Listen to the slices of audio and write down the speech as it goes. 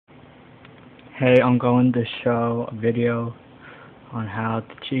Hey, I'm going to show a video on how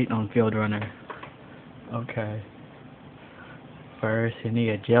to cheat on FieldRunner. Okay. First, you need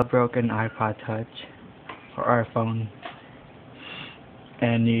a jailbroken Ipod Touch or iPhone,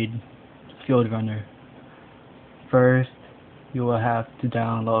 and need FieldRunner. First, you will have to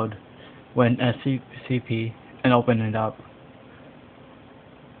download WinSCP and open it up.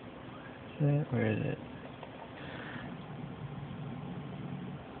 Where is it?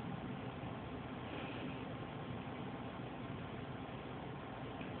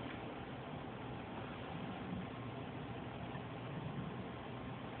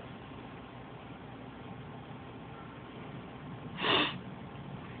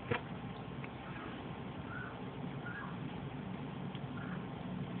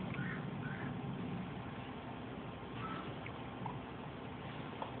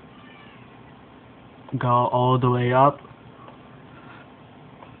 Go all the way up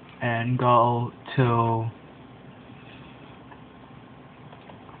and go to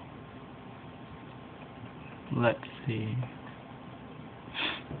let's see,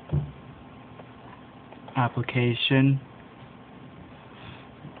 application.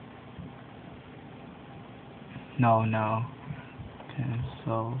 No. Okay,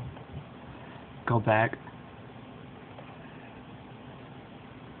 so go back.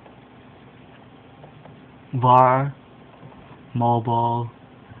 Var mobile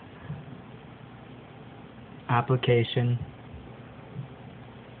application.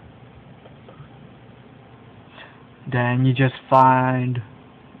 Then you just find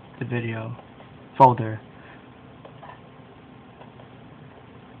the video folder.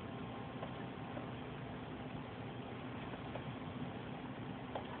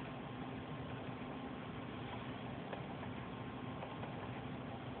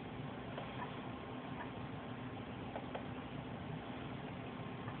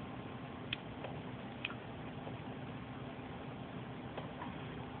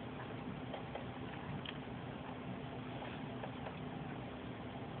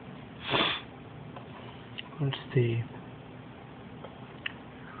 Let's see.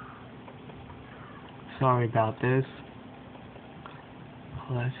 Sorry about this.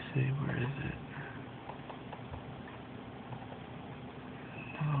 Let's see, where is it?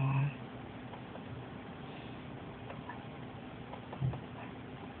 No.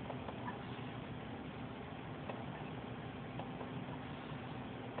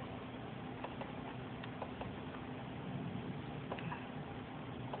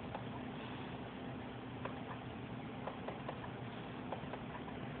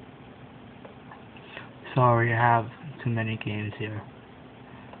 Sorry, I have too many games here.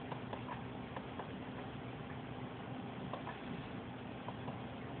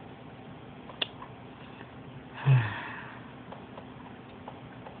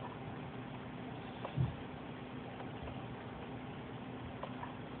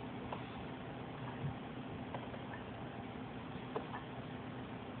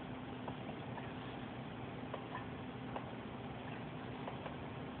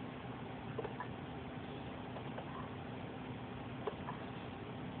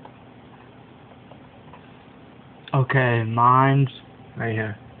 Okay, mine's right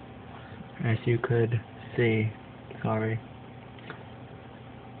here, as you could see. Sorry.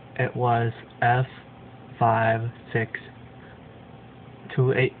 It was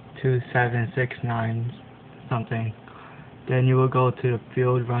F56282769 something. Then you will go to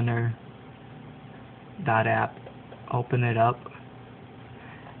FieldRunner.app, open it up,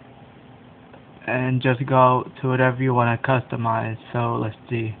 and just go to whatever you want to customize. So let's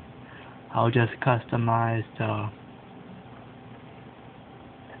see, I'll just customize the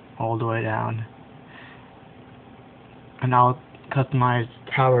all the way down, and I'll customize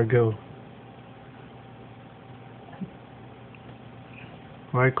Tower Goo.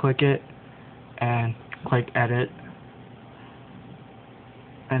 Right click it and click edit,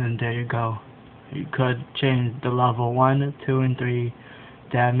 and then there you go. You could change the level 1, 2, and 3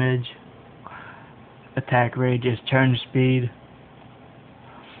 damage, attack radius, turn speed,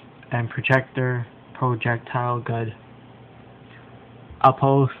 and projectile good. I'll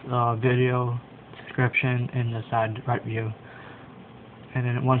post a video description in the side right view, and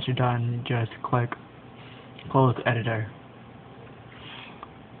then once you're done, just click close editor.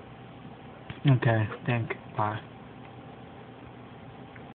 Okay, bye.